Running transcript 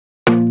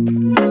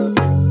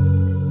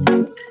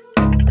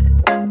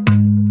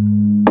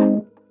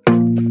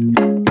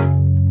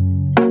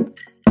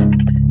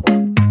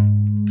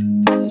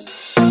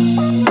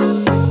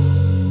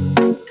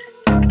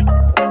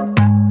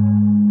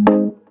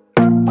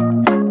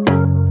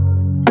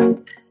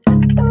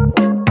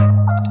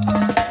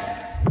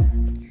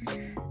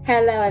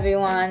Hello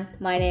everyone,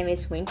 my name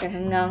is Nguyễn Trần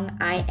Thanh Ngân.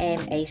 I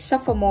am a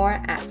sophomore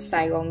at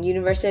Sai Gon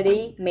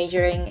University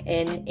majoring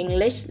in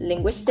English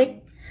Linguistics.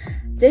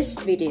 This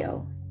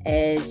video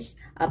is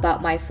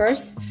about my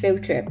first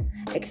field trip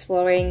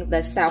exploring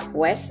the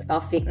southwest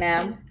of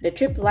Vietnam. The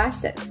trip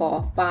lasted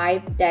for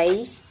 5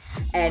 days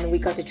and we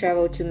got to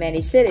travel to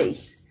many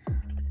cities: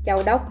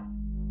 Châu Đốc,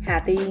 Hà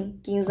Tiên,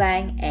 Kiên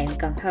Giang, and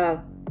Cần Thơ.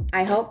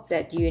 I hope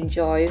that you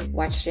enjoy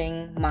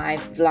watching my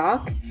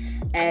vlog,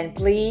 and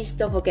please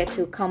don't forget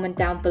to comment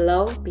down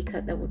below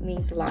because that would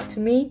mean a lot to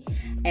me.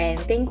 And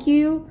thank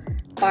you.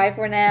 Bye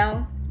for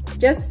now.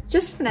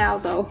 Just for now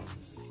though.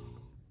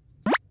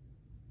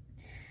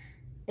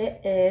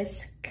 It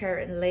is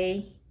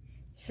currently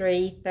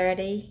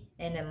 3:30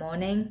 in the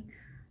morning.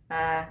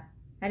 I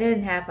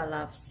didn't have a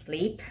lot of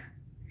sleep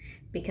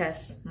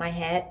because my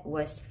head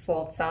was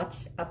full of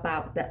thoughts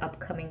about the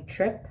upcoming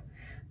trip.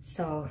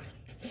 So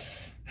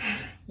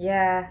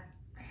yeah,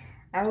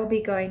 I will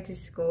be going to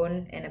school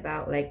in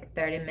about like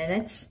 30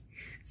 minutes.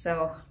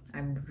 So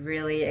I'm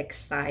really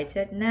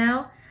excited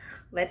now.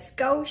 Let's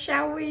go,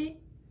 shall we?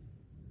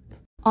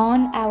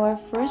 On our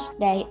first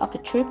day of the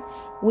trip,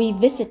 we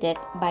visited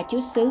Bà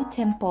Chúa Xứ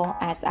Temple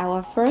as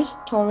our first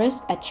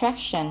tourist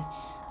attraction.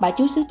 Bà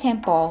Chúa Xứ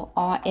Temple,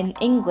 or in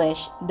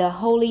English, the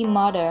Holy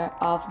Mother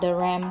of the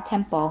Ram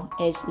Temple,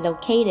 is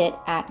located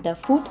at the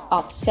foot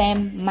of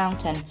Sam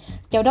Mountain,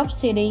 Châu Đốc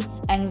City,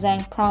 An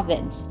Giang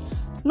Province.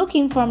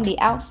 Looking from the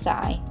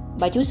outside,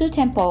 Bà Chúa Xứ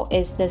Temple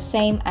is the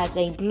same as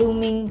a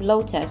blooming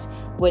lotus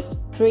with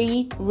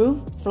 3 roof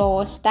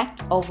floors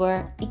stacked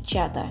over each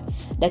other.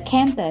 The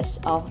campus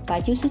of Bà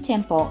Chúa Xứ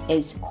Temple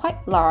is quite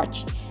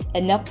large,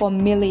 enough for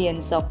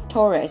millions of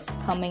tourists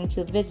coming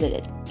to visit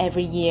it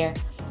every year.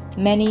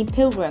 Many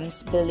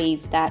pilgrims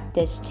believe that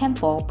this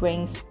temple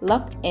brings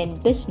luck in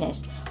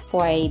business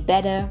for a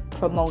better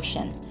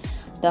promotion.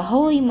 The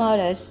Holy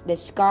Mother's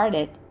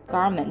discarded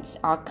garments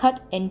are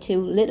cut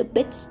into little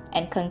bits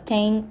and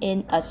contained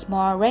in a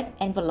small red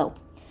envelope.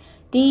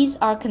 These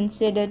are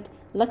considered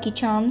lucky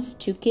charms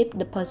to keep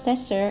the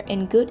possessor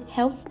in good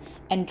health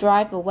and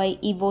drive away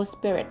evil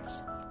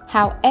spirits.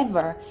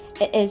 However,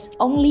 it is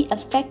only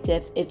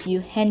effective if you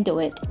handle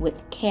it with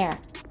care.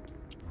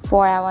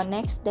 For our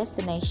next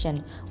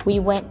destination, we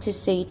went to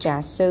see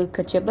Trà Sư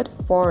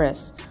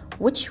Forest,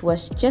 which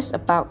was just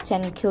about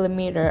 10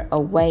 kilometers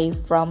away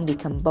from the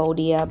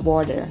Cambodia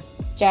border.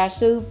 Trà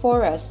Sư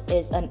Forest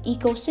is an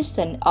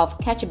ecosystem of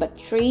catchbud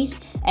trees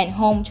and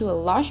home to a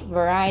large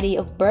variety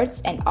of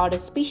birds and other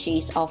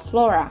species of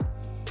flora.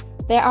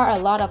 There are a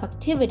lot of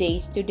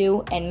activities to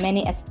do and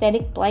many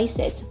aesthetic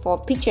places for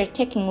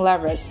picture-taking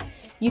lovers.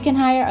 You can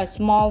hire a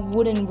small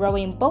wooden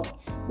rowing boat,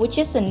 which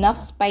is enough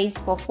space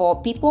for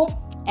 4 people,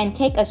 and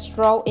take a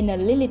stroll in the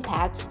lily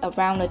pads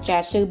around the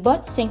Trà Sư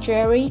Bird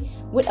Sanctuary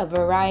with a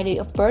variety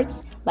of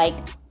birds like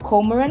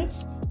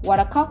cormorants,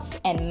 watercocks,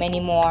 and many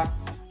more.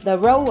 The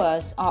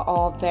rowers are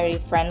all very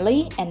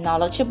friendly and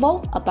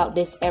knowledgeable about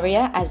this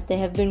area as they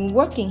have been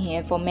working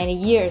here for many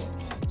years,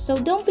 so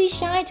don't be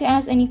shy to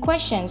ask any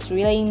questions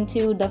relating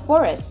to the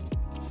forest.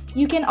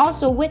 You can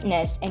also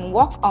witness and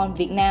walk on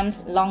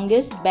Vietnam's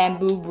longest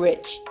bamboo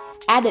bridge,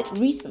 added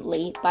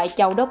recently by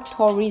Châu Đốc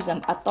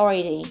Tourism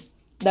Authority.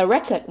 The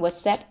record was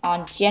set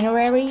on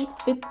January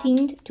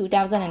 15,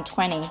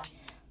 2020.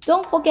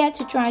 Don't forget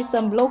to try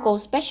some local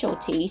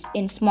specialties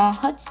in small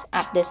huts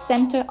at the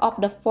center of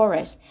the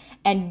forest.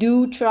 And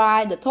do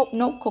try the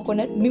top-notch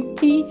coconut milk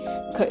tea,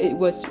 because it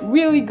was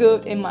really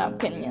good in my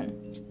opinion.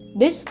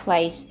 This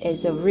place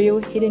is a real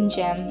hidden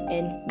gem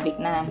in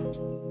Vietnam.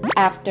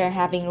 After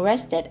having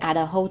rested at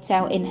a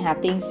hotel in Hà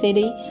Tiên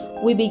City,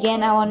 we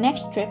began our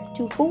next trip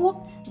to Phú Quốc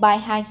by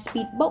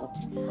high-speed boat.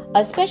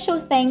 A special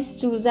thanks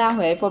to Giao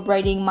Huệ for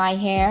braiding my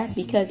hair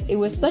because it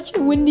was such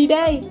a windy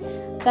day.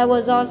 That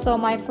was also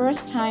my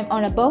first time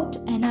on a boat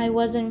and I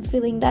wasn't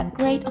feeling that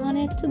great on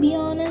it, to be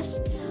honest.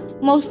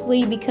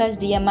 Mostly because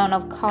the amount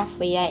of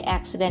coffee I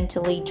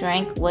accidentally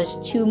drank was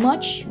too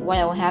much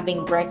while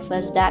having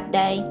breakfast that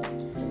day.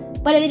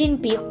 But I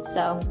didn't puke,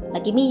 so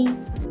lucky me.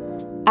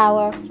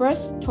 Our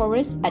first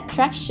tourist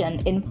attraction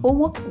in Phú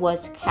Quốc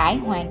was Khai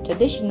Hoang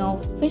Traditional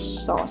Fish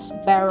Sauce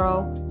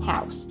Barrel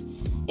House.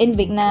 In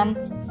Vietnam,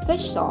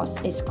 fish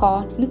sauce is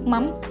called nước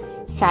mắm.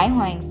 Khai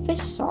Hoang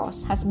fish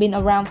sauce has been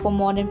around for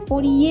more than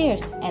 40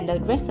 years and the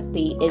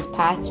recipe is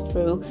passed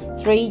through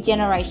 3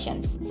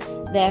 generations.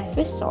 Their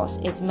fish sauce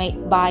is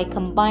made by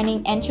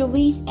combining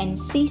anchovies and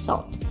sea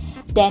salt.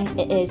 Then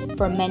it is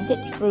fermented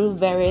through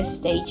various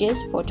stages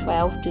for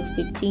 12 to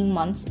 15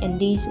 months in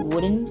these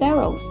wooden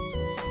barrels.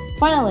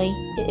 Finally,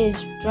 it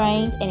is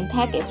drained and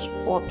packaged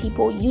for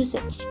people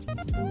usage.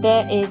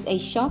 There is a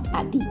shop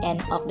at the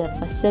end of the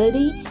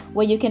facility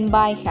where you can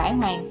buy Khai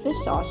Hoang fish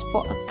sauce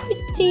for a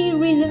pretty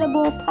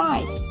reasonable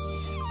price.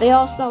 They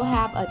also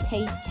have a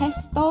taste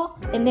test store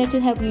in there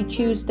to help you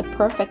choose the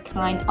perfect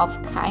kind of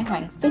Khai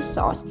Hoang fish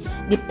sauce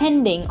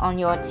depending on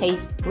your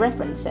taste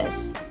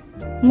preferences.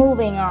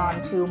 Moving on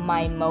to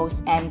my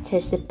most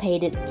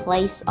anticipated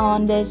place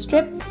on this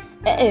trip,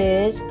 it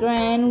is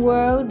Grand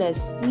World, the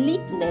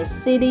sleepless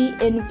city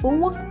in Phú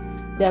Quốc.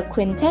 The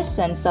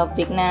quintessence of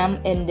Vietnam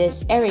in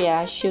this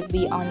area should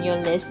be on your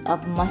list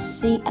of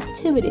must-see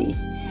activities.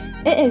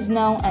 It is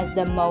known as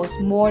the most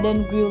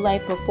modern relay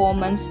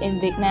performance in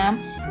Vietnam,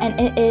 and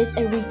it is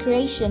a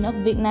recreation of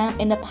Vietnam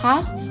in the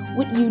past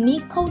with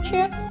unique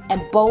culture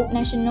and bold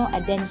national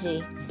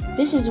identity.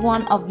 This is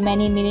one of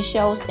many mini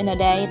shows in a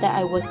day that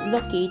I was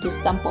lucky to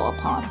stumble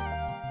upon.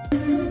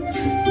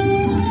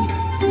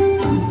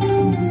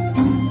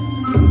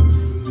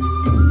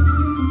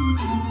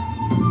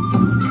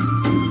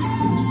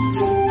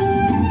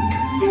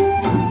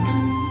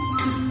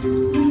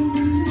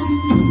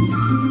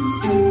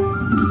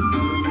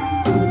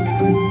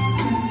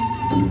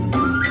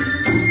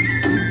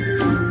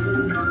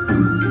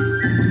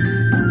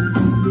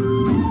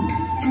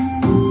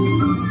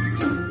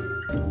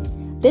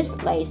 This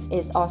place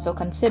is also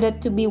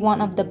considered to be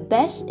one of the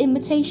best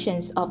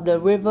imitations of the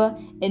river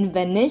in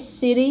Venice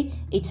City,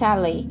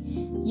 Italy.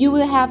 You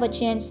will have a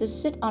chance to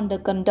sit on the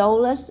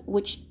gondolas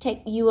which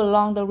take you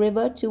along the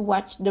river to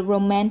watch the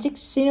romantic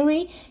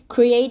scenery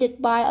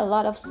created by a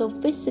lot of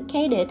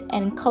sophisticated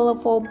and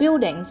colorful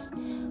buildings.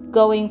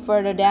 Going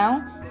further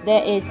down,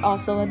 there is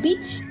also a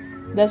beach.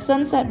 The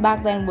sunset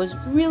back then was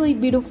really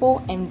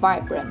beautiful and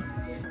vibrant.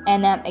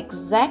 And at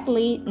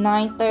exactly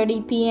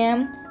 9:30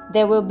 p.m.,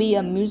 there will be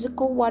a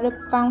musical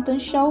water fountain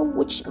show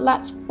which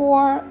lasts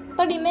for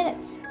 30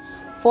 minutes.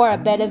 For a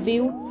better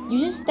view, you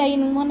just stay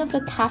in one of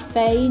the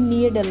cafes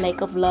near the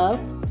Lake of Love.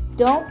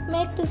 Don't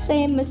make the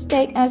same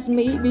mistake as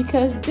me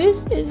because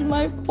this is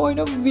my point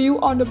of view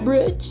on the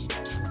bridge.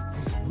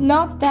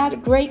 Not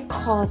that great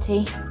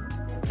quality.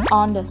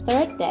 On the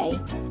third day,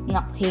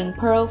 Ngọc Hiền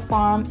Pearl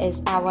Farm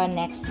is our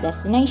next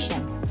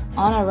destination.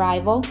 On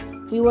arrival,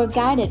 we were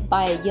guided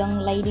by a young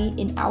lady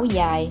in áo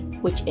dài,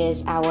 which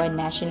is our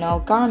national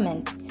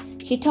garment.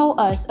 She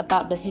told us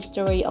about the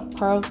history of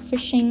pearl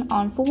fishing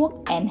on Phú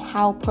Quốc and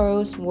how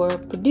pearls were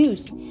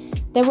produced.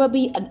 There will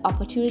be an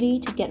opportunity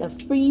to get a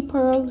free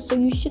pearl, so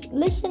you should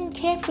listen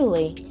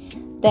carefully.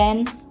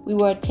 Then we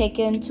were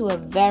taken to a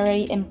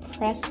very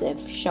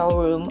impressive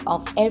showroom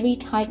of every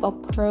type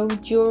of pearl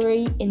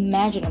jewelry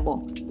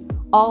imaginable,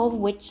 all of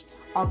which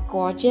are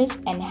gorgeous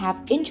and have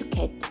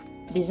intricate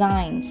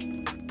designs.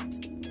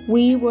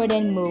 We were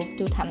then moved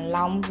to Thanh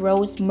Long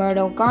Rose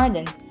Myrtle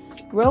Garden.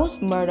 Rose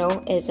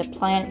myrtle is a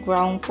plant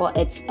grown for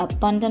its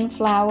abundant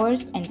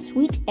flowers and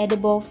sweet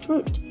edible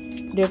fruit.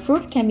 The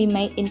fruit can be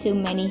made into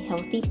many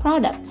healthy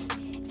products.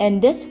 In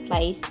this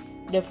place,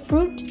 the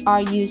fruit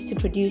are used to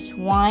produce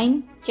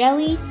wine,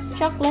 jellies,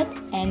 chocolate,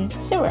 and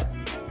syrup.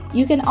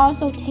 You can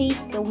also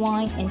taste the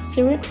wine and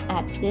syrup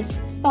at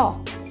this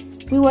stall.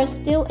 We were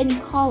still in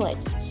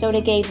college, so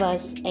they gave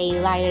us a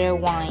lighter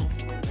wine.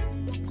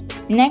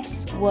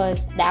 Next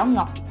was Đảo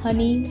Ngọc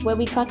Honey, where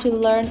we got to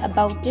learn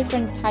about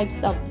different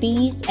types of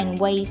bees and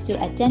ways to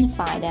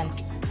identify them.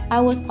 I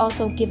was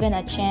also given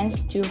a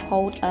chance to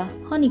hold a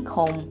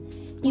honeycomb.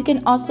 You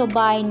can also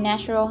buy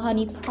natural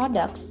honey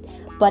products,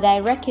 but I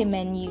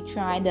recommend you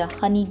try the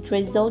honey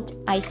drizzled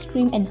ice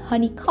cream and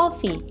honey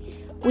coffee.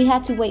 We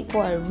had to wait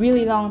for a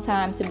really long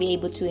time to be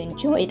able to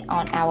enjoy it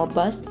on our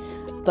bus,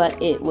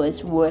 but it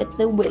was worth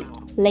the wait.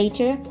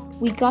 Later,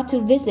 we got to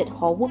visit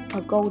Ho Quốc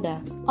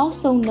Pagoda,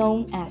 also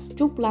known as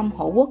Trúc Lâm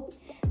Ho Quốc.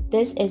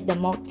 This is the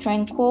most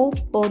tranquil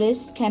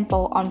Buddhist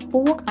temple on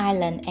Phú Quốc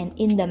Island and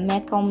in the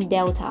Mekong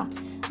Delta.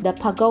 The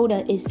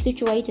pagoda is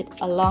situated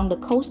along the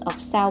coast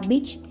of South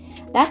Beach.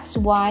 That's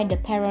why the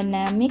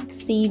panoramic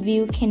sea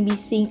view can be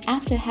seen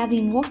after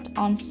having walked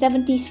on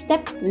 70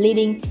 steps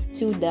leading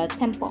to the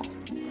temple.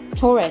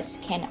 Tourists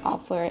can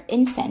offer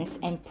incense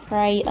and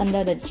pray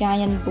under the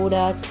giant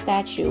Buddha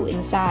statue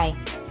inside.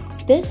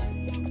 This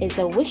is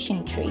a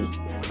wishing tree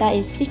that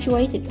is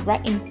situated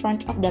right in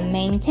front of the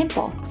main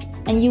temple,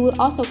 and you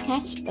will also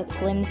catch a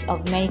glimpse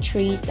of many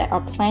trees that are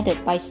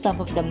planted by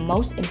some of the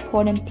most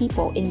important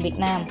people in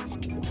Vietnam.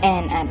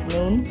 And at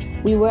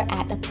noon, we were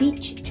at a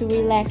beach to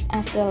relax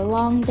after a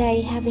long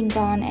day having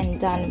gone and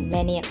done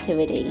many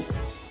activities.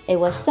 It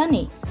was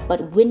sunny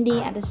but windy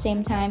at the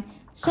same time,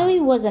 so it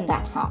wasn't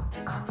that hot.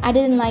 I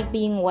didn't like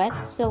being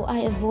wet, so I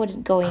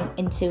avoided going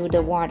into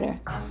the water.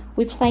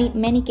 We played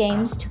many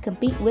games to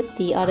compete with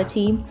the other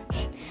team.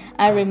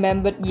 I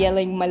remembered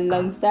yelling my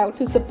lungs out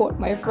to support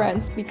my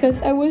friends because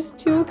I was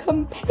too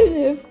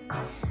competitive.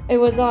 It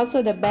was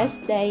also the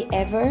best day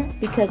ever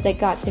because I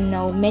got to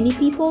know many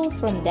people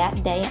from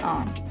that day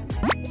on.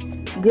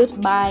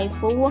 Goodbye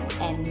Phú Quốc,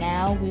 and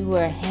now we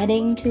were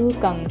heading to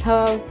Cần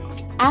Thơ.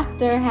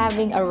 After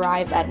having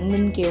arrived at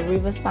Ninh Kiều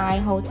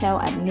Riverside Hotel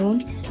at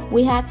noon,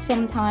 we had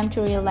some time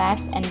to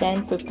relax and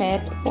then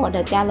prepared for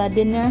the gala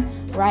dinner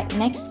right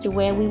next to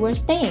where we were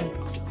staying.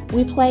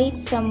 We played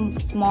some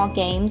small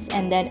games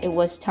and then it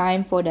was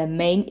time for the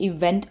main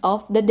event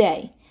of the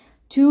day.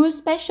 2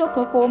 special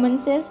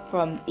performances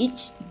from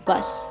each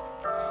bus.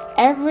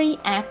 Every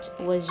act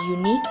was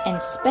unique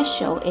and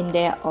special in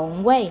their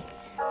own way.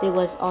 It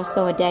was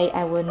also a day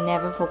I will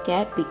never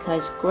forget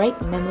because great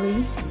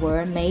memories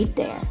were made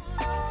there.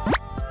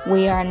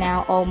 We are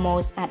now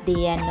almost at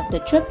the end of the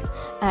trip.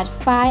 At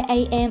 5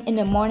 a.m. in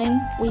the morning,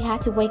 we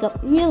had to wake up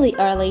really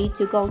early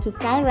to go to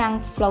Cái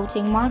Răng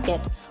floating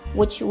market,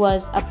 which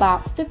was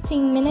about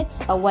 15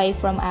 minutes away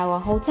from our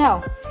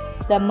hotel.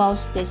 The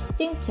most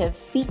distinctive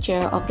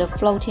feature of the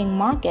floating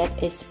market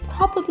is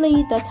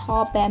probably the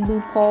tall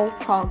bamboo pole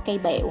called cây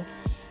bèo.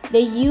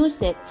 They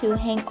use it to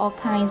hang all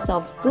kinds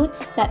of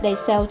goods that they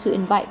sell to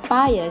invite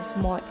buyers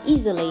more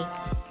easily.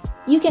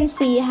 You can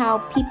see how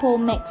people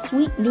make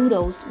sweet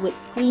noodles with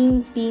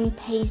green bean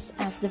paste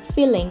as the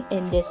filling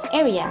in this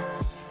area.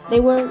 They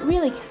were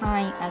really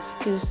kind as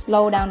to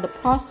slow down the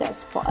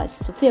process for us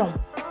to film.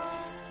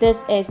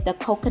 This is the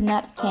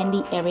coconut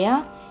candy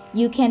area.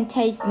 You can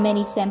taste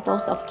many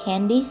samples of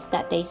candies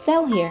that they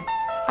sell here.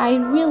 I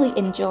really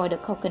enjoy the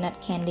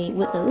coconut candy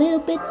with a little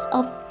bits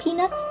of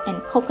peanuts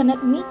and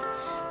coconut meat,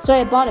 so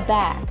I bought a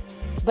bag.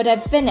 But I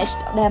finished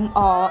them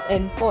all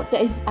in 4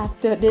 days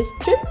after this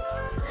trip.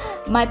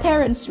 My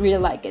parents really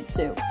like it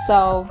too,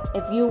 so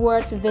if you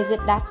were to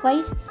visit that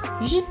place,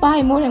 you should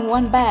buy more than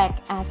one bag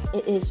as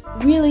it is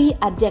really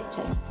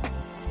addicting.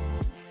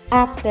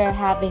 After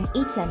having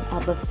eaten a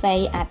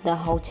buffet at the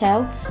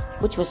hotel,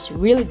 which was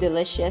really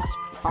delicious,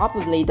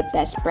 probably the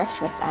best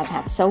breakfast I've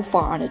had so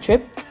far on the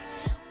trip,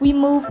 we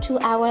moved to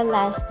our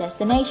last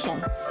destination,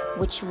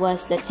 which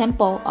was the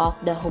Temple of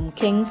the Home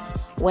Kings,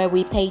 where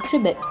we paid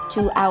tribute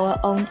to our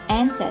own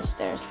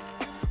ancestors.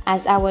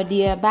 As our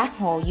dear Bác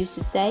Hồ used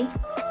to say,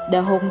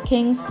 the Home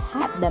Kings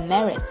had the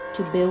merit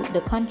to build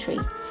the country.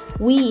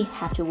 We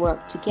have to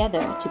work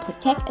together to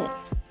protect it.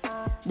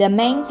 The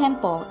main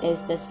temple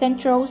is the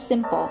central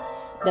symbol,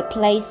 the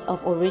place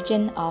of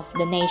origin of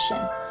the nation,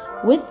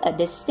 with a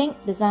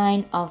distinct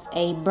design of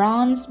a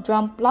bronze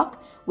drum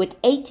block with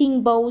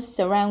 18 bowls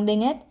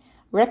surrounding it,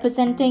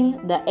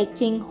 representing the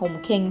 18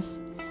 Home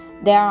Kings.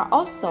 There are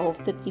also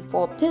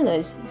 54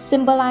 pillars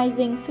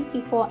symbolizing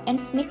 54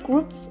 ethnic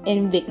groups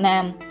in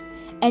Vietnam.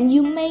 And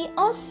you may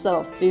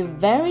also feel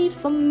very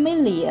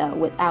familiar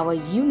with our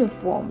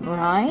uniform,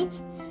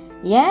 right?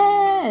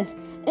 Yes,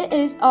 it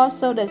is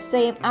also the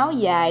same áo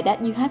dài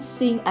that you had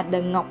seen at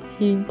the Ngọc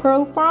Hiền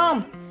Pearl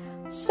Farm.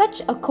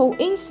 Such a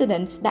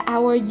coincidence that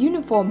our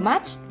uniform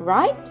matched,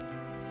 right?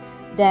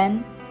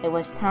 Then it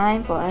was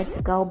time for us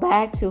to go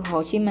back to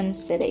Ho Chi Minh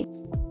City.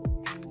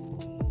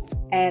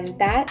 And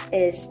that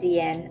is the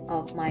end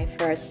of my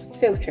first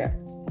field trip.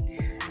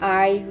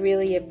 I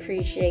really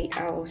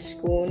appreciate our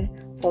school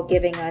for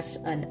giving us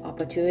an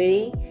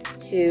opportunity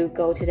to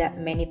go to that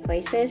many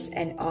places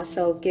and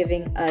also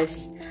giving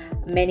us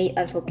many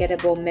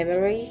unforgettable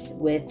memories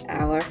with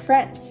our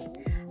friends.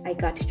 I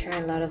got to try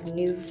a lot of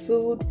new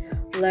food,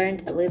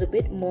 learned a little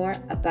bit more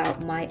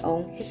about my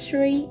own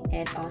history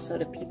and also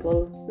the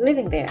people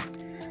living there.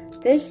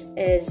 This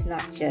is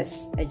not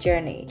just a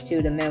journey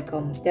to the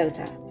Mekong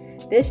Delta.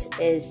 This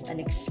is an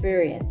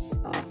experience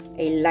of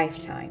a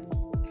lifetime.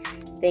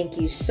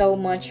 Thank you so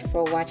much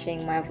for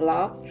watching my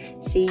vlog.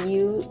 See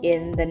you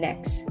in the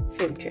next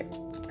field trip.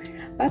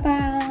 Bye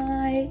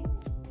bye!